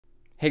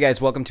Hey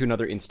guys, welcome to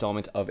another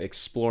installment of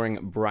Exploring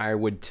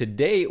Briarwood.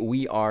 Today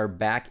we are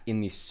back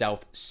in the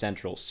South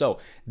Central. So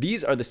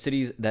these are the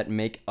cities that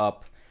make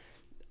up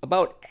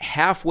about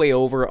halfway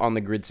over on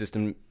the grid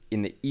system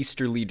in the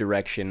easterly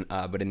direction,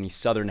 but in the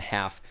southern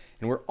half.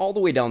 And we're all the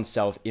way down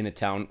south in a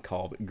town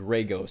called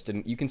Greyghost.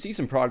 And you can see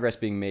some progress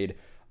being made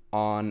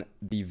on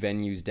the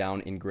venues down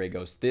in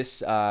Greyghost.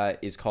 This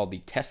is called the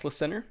Tesla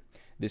Center.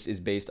 This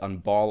is based on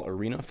Ball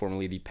Arena,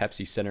 formerly the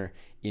Pepsi Center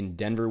in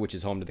Denver, which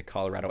is home to the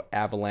Colorado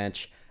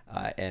Avalanche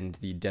and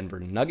the Denver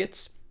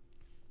Nuggets.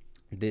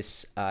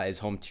 This is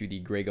home to the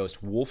Greyghost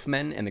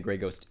Wolfmen and the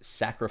Greyghost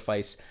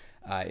Sacrifice.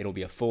 It'll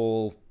be a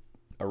full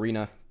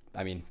arena.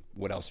 I mean,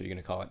 what else are you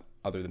going to call it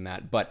other than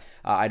that? But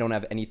I don't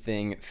have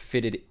anything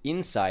fitted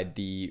inside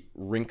the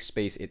rink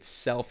space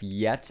itself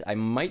yet. I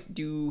might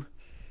do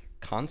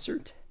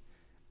concert.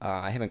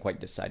 I haven't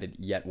quite decided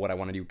yet what I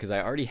want to do because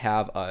I already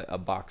have a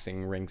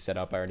boxing ring set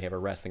up. I already have a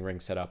wrestling ring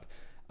set up.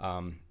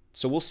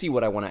 So we'll see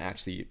what I want to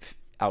actually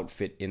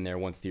outfit in there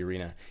once the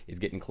arena is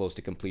getting close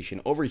to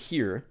completion. Over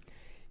here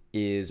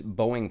is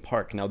Boeing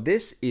Park. Now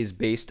this is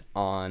based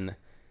on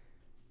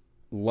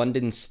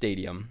London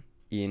Stadium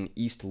in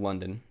East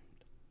London.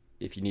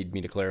 If you need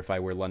me to clarify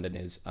where London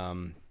is,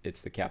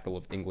 it's the capital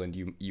of England.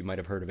 You might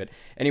have heard of it.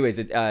 Anyways,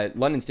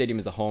 London Stadium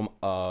is the home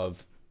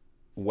of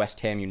West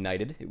Ham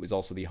United. It was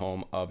also the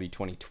home of the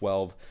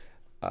 2012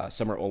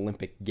 Summer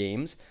Olympic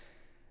Games,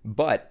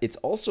 but it's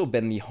also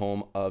been the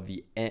home of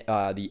the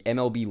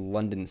MLB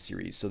London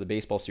series, so the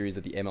baseball series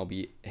that the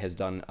MLB has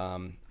done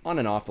on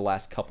and off the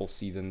last couple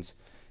seasons.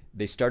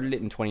 They started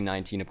it in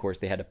 2019. Of course,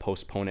 they had to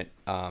postpone it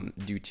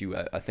due to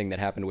a thing that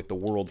happened with the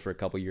world for a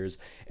couple years,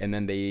 and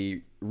then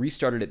they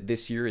restarted it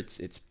this year.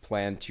 It's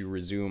planned to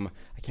resume.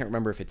 I can't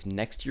remember if it's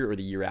next year or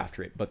the year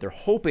after it, but they're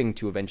hoping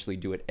to eventually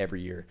do it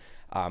every year.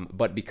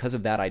 But because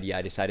of that idea,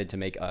 I decided to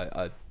make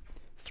a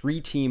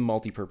three-team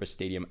multi-purpose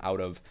stadium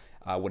out of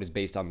what is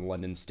based on the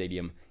London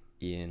Stadium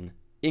in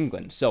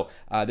England. So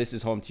this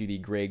is home to the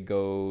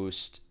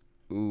Greyghost.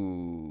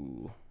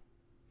 Ooh.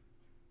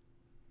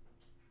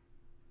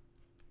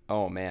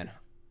 Oh, man.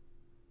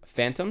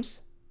 Phantoms,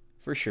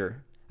 for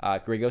sure.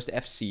 Greyghost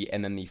FC.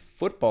 And then the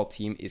football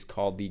team is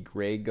called the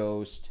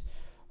Greyghost.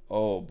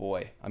 Oh,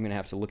 boy. I'm going to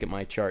have to look at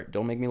my chart.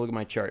 Don't make me look at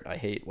my chart. I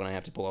hate when I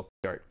have to pull out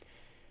the chart.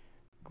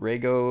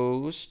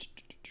 Greyghost.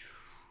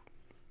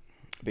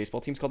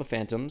 Baseball team's called the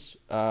Phantoms.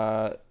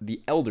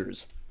 The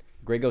Elders.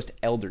 Greyghost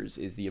Elders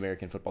is the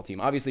American football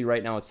team. Obviously,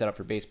 right now it's set up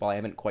for baseball. I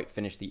haven't quite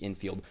finished the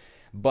infield.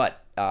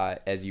 But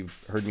as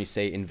you've heard me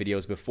say in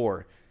videos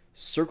before,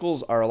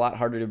 circles are a lot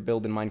harder to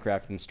build in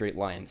Minecraft than straight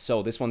lines.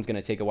 So this one's going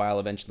to take a while.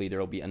 Eventually, there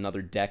will be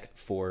another deck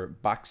for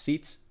box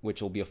seats,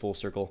 which will be a full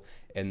circle,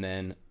 and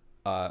then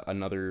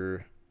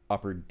another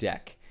upper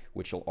deck,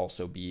 which will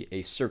also be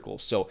a circle.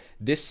 So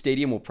this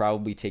stadium will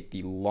probably take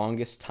the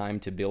longest time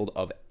to build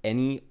of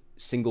any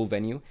single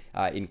venue,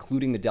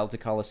 including the Delta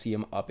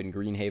Coliseum up in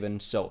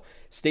Greenhaven. So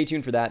stay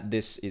tuned for that.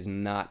 This is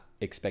not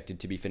expected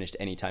to be finished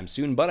anytime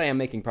soon, but I am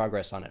making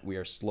progress on it. We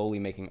are slowly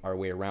making our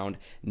way around,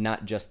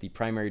 not just the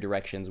primary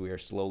directions. We are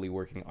slowly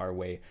working our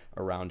way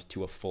around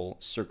to a full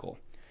circle.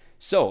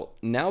 So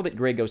now that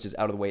Greyghost is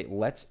out of the way,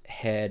 let's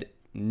head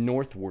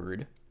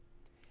northward.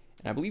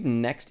 And I believe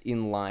next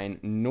in line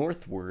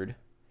northward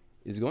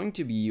is going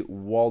to be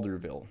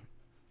Walderville.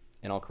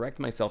 And I'll correct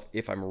myself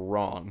if I'm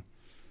wrong.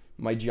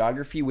 My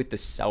geography with the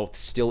south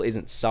still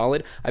isn't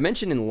solid. I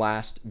mentioned in the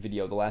last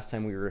video, the last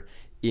time we were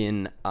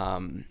in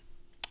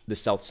the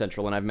South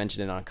Central, and I've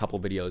mentioned it on a couple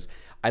videos,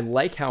 I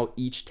like how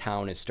each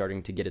town is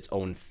starting to get its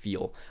own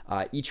feel.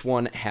 Each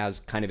one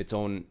has kind of its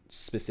own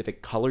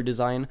specific color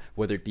design,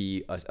 whether it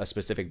be a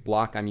specific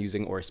block I'm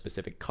using or a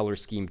specific color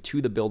scheme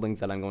to the buildings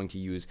that I'm going to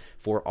use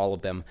for all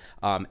of them.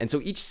 And so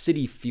each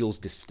city feels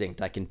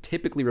distinct. I can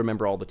typically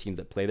remember all the teams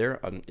that play there,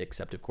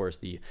 except, of course,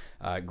 the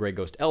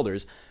Greyghost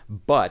Elders,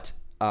 but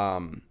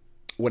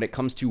when it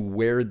comes to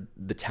where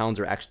the towns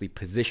are actually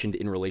positioned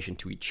in relation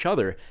to each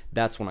other,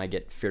 that's when I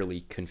get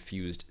fairly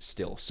confused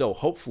still. So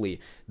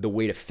hopefully the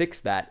way to fix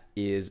that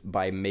is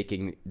by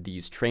making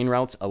these train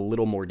routes a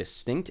little more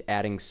distinct,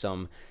 adding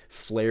some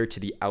flair to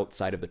the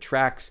outside of the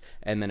tracks,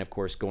 and then of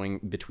course going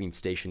between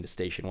station to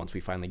station once we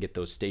finally get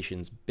those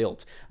stations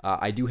built.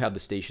 I do have the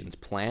stations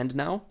planned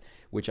now,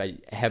 which I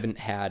haven't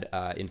had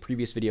in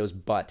previous videos,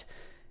 but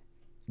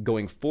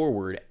going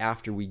forward,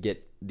 after we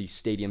get the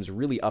stadiums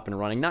really up and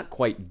running, not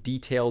quite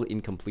detailed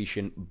in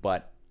completion,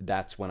 but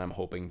that's when I'm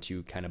hoping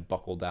to kind of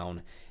buckle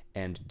down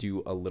and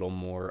do a little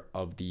more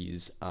of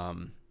these,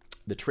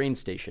 the train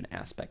station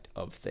aspect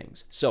of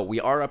things. So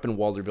we are up in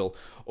Walderville.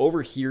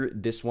 Over here,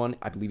 this one,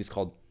 I believe is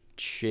called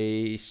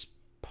Chase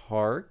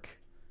Park.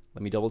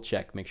 Let me double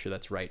check, make sure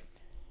that's right.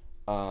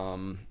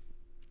 We're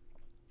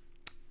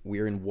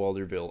in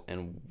Walderville,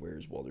 and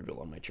where's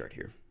Walderville on my chart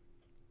here?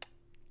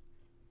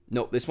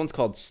 No, this one's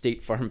called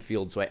State Farm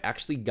Field, so I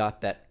actually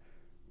got that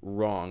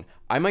wrong.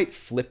 I might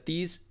flip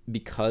these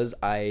because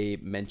I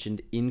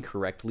mentioned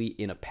incorrectly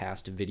in a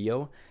past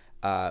video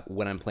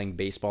when I'm playing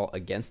baseball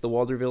against the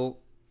Walderville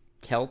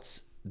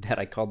Celts that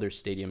I called their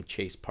stadium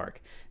Chase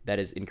Park. That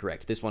is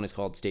incorrect. This one is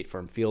called State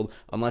Farm Field.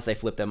 Unless I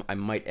flip them, I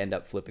might end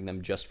up flipping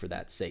them just for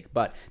that sake.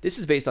 But this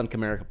is based on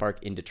Comerica Park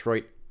in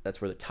Detroit. That's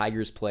where the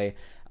Tigers play.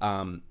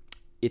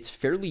 It's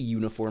fairly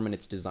uniform in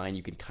its design.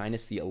 You can kind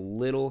of see a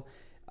little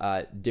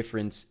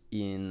difference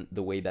in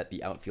the way that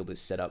the outfield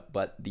is set up,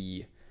 but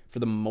for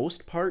the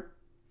most part,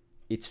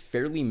 it's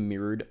fairly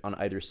mirrored on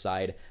either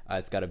side.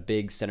 It's got a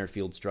big center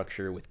field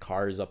structure with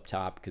cars up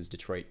top, because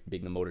Detroit,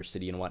 being the Motor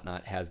City and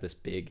whatnot, has this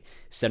big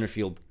center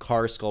field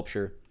car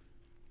sculpture.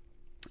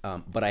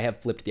 But I have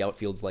flipped the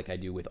outfields like I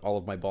do with all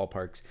of my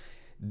ballparks.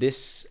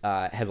 This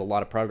has a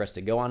lot of progress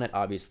to go on it.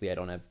 Obviously, I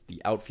don't have the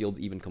outfields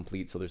even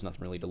complete, so there's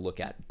nothing really to look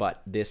at.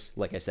 But this,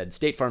 like I said,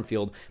 State Farm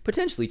Field,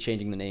 potentially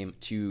changing the name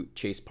to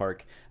Chase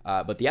Park.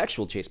 But the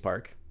actual Chase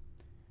Park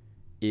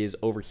is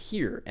over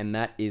here, and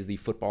that is the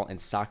football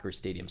and soccer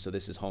stadium. So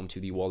this is home to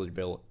the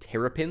Walderville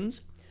Terrapins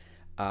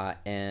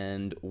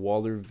and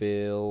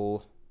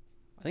Walderville,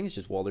 I think it's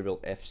just Walderville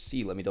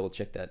FC. Let me double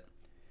check that.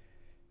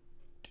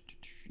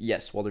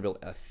 Yes, Walderville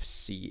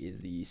FC is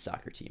the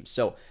soccer team.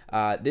 So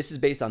this is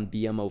based on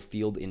BMO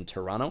Field in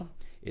Toronto.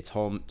 It's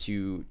home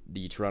to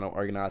the Toronto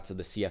Argonauts of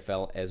the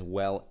CFL, as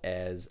well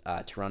as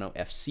Toronto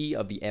FC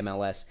of the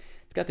MLS.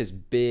 It's got this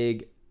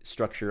big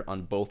structure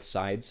on both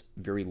sides,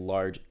 very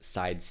large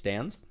side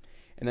stands,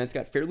 and then it's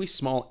got fairly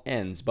small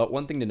ends. But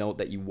one thing to note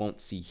that you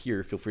won't see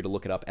here, feel free to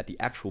look it up at the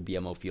actual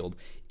BMO Field,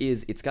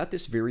 is it's got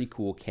this very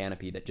cool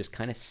canopy that just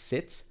kind of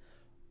sits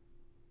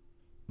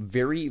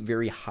very,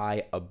 very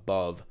high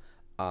above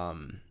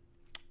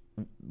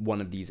one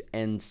of these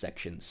end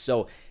sections.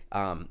 So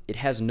it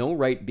has no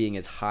right being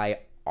as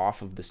high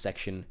off of the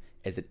section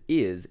as it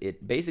is.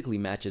 It basically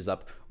matches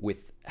up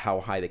with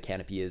how high the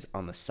canopy is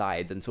on the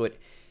sides, and so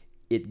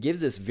it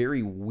gives this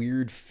very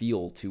weird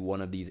feel to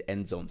one of these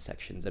end zone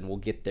sections, and we'll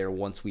get there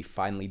once we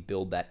finally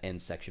build that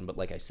end section. But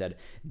like I said,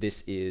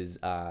 this is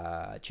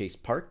Chase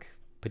Park,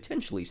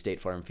 potentially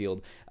State Farm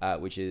Field,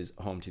 which is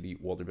home to the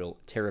Walderville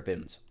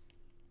Terrapins,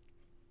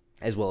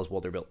 as well as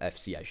Walderville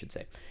FC, I should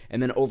say.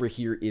 And then over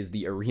here is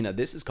the arena.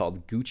 This is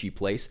called Gucci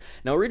Place.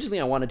 Now, originally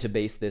I wanted to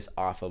base this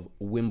off of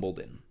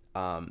Wimbledon,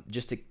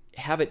 just to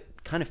have it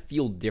kind of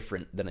feel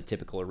different than a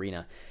typical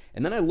arena.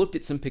 And then I looked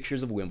at some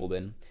pictures of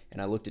Wimbledon,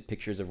 and I looked at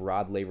pictures of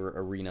Rod Laver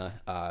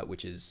Arena,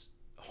 which is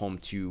home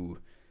to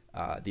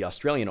the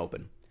Australian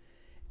Open.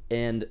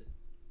 And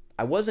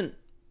I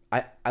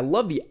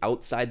love the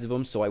outsides of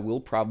them, so I will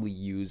probably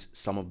use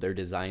some of their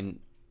design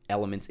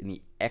elements in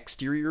the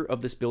exterior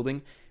of this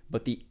building,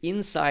 but the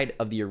inside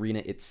of the arena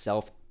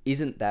itself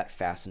isn't that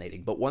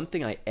fascinating. But one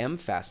thing I am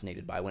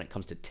fascinated by when it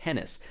comes to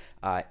tennis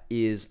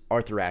is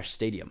Arthur Ashe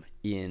Stadium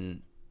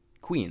in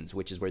Queens,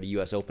 which is where the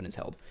U.S. Open is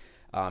held.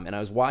 And I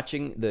was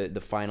watching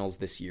the finals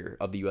this year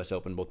of the U.S.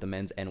 Open, both the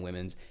men's and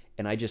women's,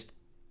 and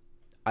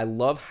I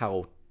love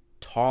how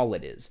tall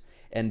it is.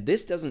 And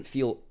this doesn't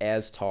feel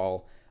as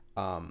tall.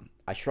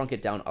 I shrunk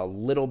it down a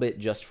little bit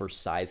just for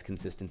size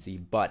consistency,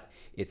 but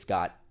it's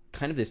got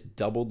kind of this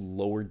doubled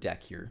lower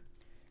deck here.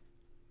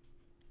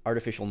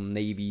 Artificial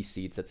navy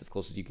seats, that's as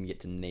close as you can get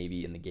to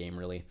navy in the game,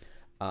 really.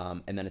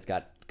 And then it's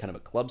got kind of a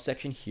club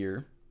section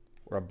here,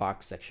 or a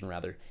box section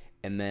rather,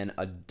 and then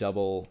a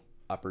double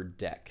upper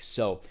deck.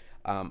 So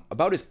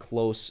about as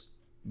close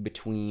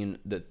between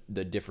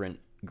the different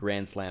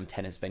Grand Slam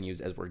tennis venues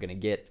as we're going to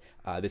get.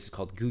 This is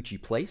called Gucci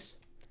Place,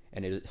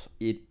 and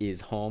it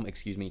is home,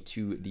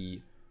 to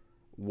the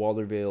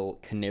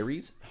Walderville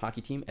Canaries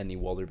hockey team and the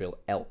Walderville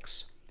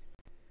Elks.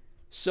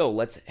 So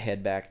let's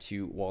head back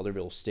to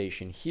Walderville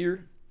Station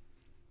here,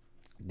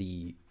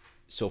 the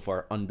so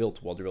far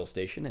unbuilt Walderville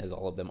Station, as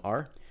all of them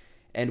are,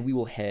 and we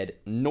will head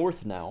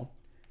north now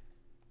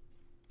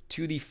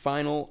to the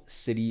final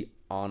city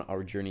on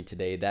our journey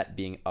today, that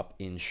being up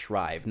in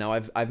Shreiv. Now,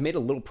 I've made a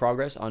little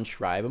progress on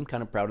Shreiv. I'm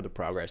kind of proud of the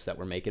progress that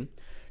we're making.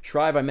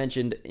 Shreiv, I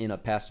mentioned in a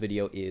past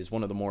video, is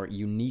one of the more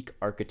unique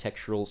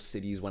architectural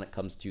cities when it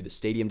comes to the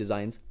stadium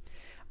designs.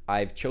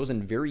 I've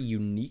chosen very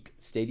unique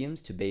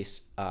stadiums to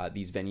base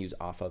these venues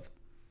off of,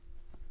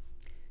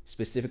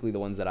 specifically the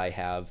ones that I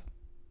have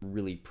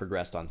really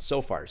progressed on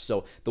so far.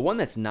 So the one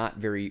that's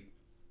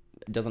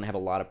doesn't have a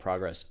lot of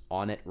progress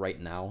on it right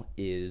now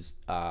is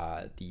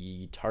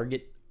the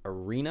Target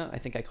Arena, I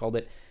think I called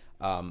it.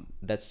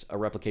 That's a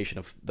replication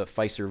of the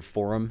Fiserv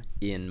Forum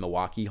in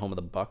Milwaukee, home of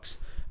the Bucks.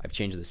 I've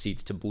changed the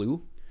seats to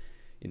blue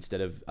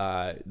instead of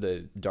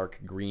the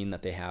dark green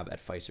that they have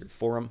at Fiserv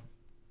Forum.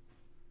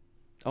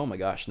 Oh my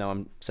gosh, now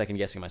I'm second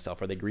guessing myself.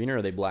 Are they green or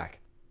are they black?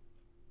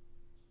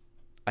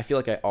 I feel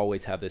like I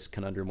always have this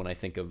conundrum when I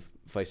think of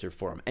Fiserv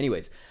Forum.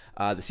 Anyways,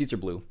 the seats are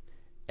blue,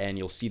 and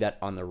you'll see that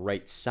on the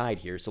right side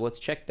here. So let's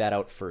check that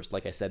out first.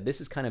 Like I said, this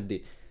is kind of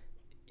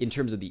in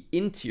terms of the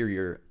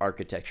interior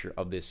architecture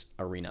of this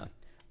arena,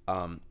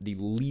 the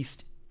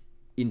least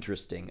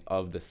interesting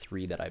of the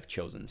three that I've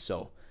chosen.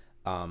 So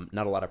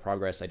not a lot of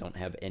progress. I don't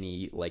have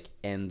any like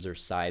ends or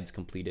sides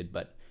completed,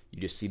 but you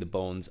just see the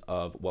bones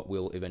of what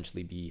will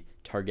eventually be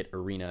Target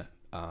Arena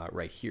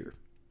right here.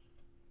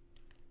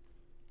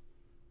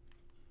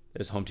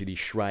 That is home to the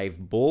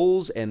Shreiv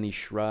Bulls and the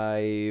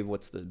Shreiv,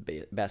 what's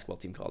the basketball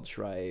team called?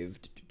 Shreiv,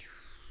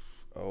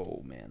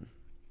 oh man.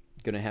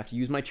 Gonna have to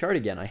use my chart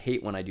again. I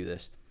hate when I do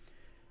this.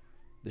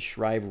 The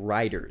Shreiv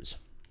Riders.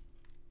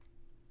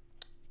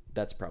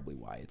 That's probably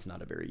why it's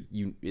not a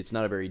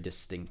very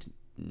distinct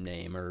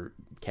name or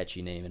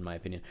catchy name in my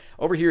opinion.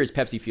 Over here is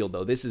Pepsi Field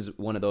though. This is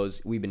one of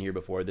those, we've been here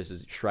before. This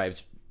is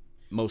Shreiv's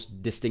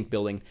most distinct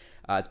building.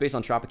 It's based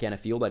on Tropicana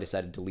Field. I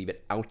decided to leave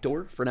it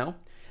outdoor for now.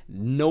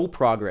 No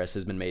progress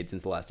has been made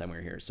since the last time we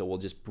were here, so we'll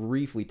just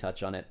briefly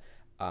touch on it.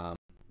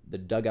 The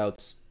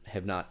dugouts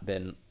have not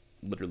been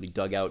literally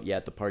dug out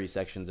yet. The party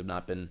sections have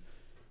not been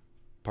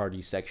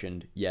party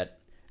sectioned yet.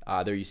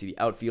 There you see the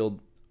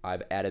outfield.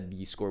 I've added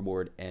the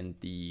scoreboard and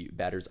the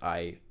batter's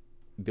eye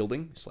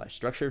building /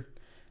 structure.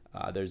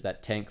 There's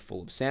that tank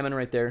full of salmon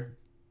right there.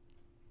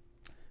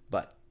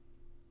 But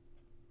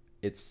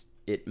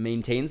it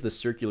maintains the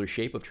circular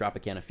shape of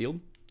Tropicana Field,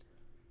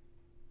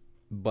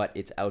 but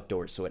it's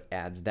outdoors, so it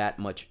adds that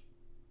much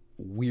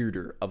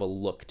weirder of a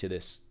look to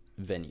this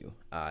venue.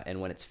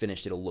 And when it's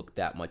finished, it'll look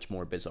that much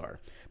more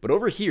bizarre. But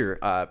over here,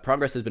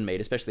 progress has been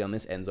made, especially on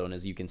this end zone,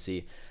 as you can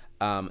see.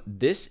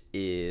 This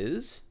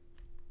is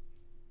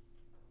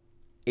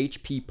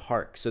HP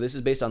Park. So this is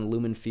based on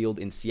Lumen Field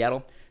in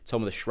Seattle. It's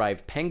home of the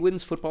Shreiv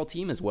Penguins football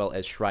team, as well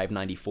as Shreiv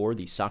 94,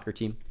 the soccer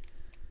team.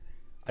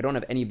 I don't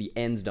have any of the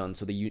ends done,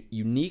 so the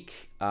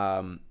unique...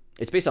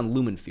 it's based on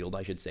Lumen Field,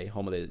 I should say,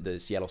 home of the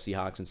Seattle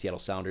Seahawks and Seattle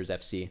Sounders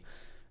FC.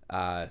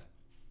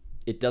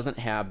 It doesn't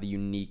have the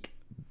unique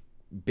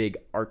big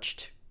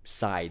arched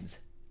sides,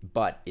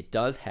 but it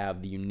does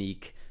have the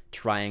unique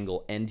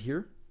triangle end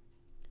here,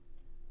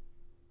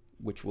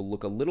 which will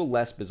look a little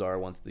less bizarre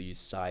once these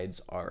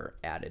sides are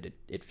added.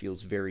 It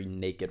feels very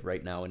naked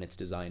right now in its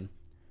design.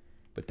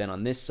 But then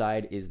on this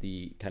side is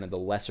the kind of the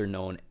lesser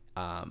known,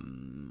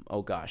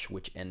 oh gosh,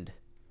 which end?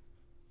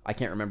 I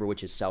can't remember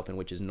which is south and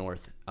which is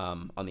north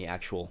on the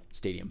actual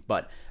stadium.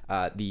 But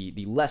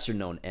the lesser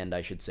known end,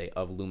 I should say,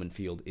 of Lumen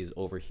Field is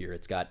over here.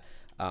 It's got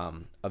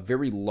a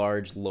very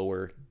large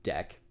lower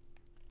deck,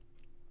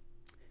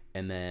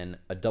 and then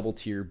a double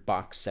tier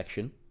box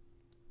section,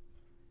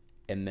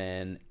 and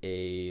then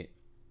a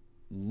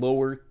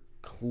lower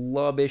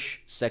clubbish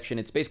section.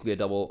 It's basically a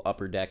double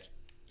upper deck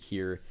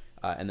here,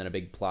 and then a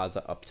big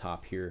plaza up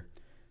top here.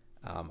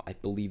 I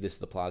believe this is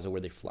the plaza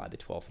where they fly the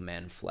 12th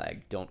man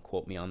flag. Don't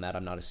quote me on that.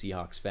 I'm not a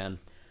Seahawks fan.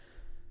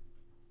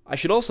 I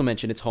should also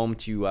mention it's home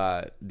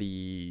to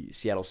the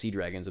Seattle Sea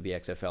Dragons of the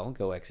XFL.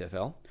 Go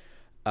XFL.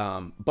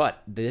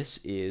 But this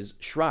is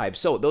Shreiv.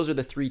 So those are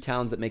the three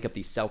towns that make up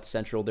the South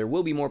Central. There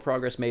will be more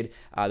progress made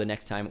the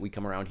next time we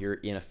come around here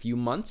in a few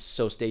months,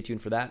 so stay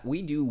tuned for that.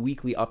 We do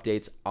weekly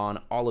updates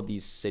on all of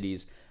these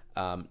cities,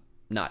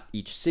 not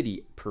each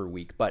city per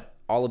week, but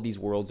all of these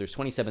worlds. There's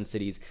 27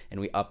 cities, and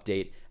we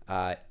update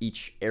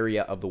each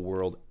area of the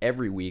world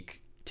every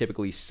week,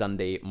 typically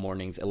Sunday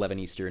mornings, 11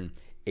 Eastern,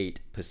 8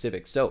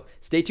 Pacific. So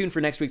stay tuned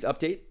for next week's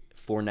update.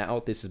 For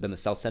now, this has been the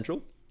South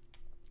Central,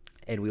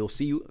 and we will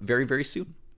see you very, very soon.